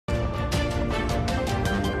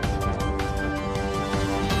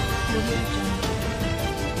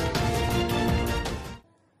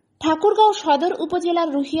ঠাকুরগাঁও সদর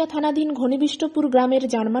উপজেলার রুহিয়া থানাধীন ঘনিবিষ্টপুর গ্রামের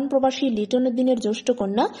জার্মান প্রবাসী লিটন উদ্দিনের জ্যেষ্ঠ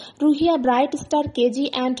কন্যা Ruhia bright star KG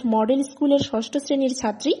and model স্কুলের ৬ষ্ঠ শ্রেণীর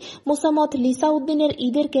ছাত্রী মোসাম্মত লিসা উদ্দিনের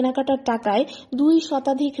ঈদের কেনাকাটার টাকায় ২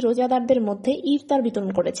 শতাধিক রোজাদারদের মধ্যে ইফতার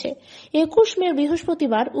বিতরণ করেছে। ২১ মে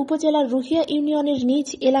বৃহস্পতিবার উপজেলার রুহিয়া ইউনিয়নের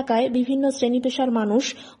নিজ এলাকায় বিভিন্ন শ্রেণী-পেশার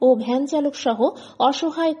মানুষ ও ভ্যান চালক সহ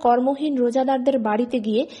অসহায় কর্মহীন রোজাদারদের বাড়িতে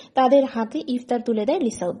গিয়ে তাদের হাতে ইফতার তুলে দেয়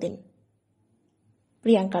লিসা উদ্দিন।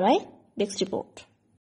 প্রিয়াঙ্কা রায়, ডেস্ক রিপোর্ট।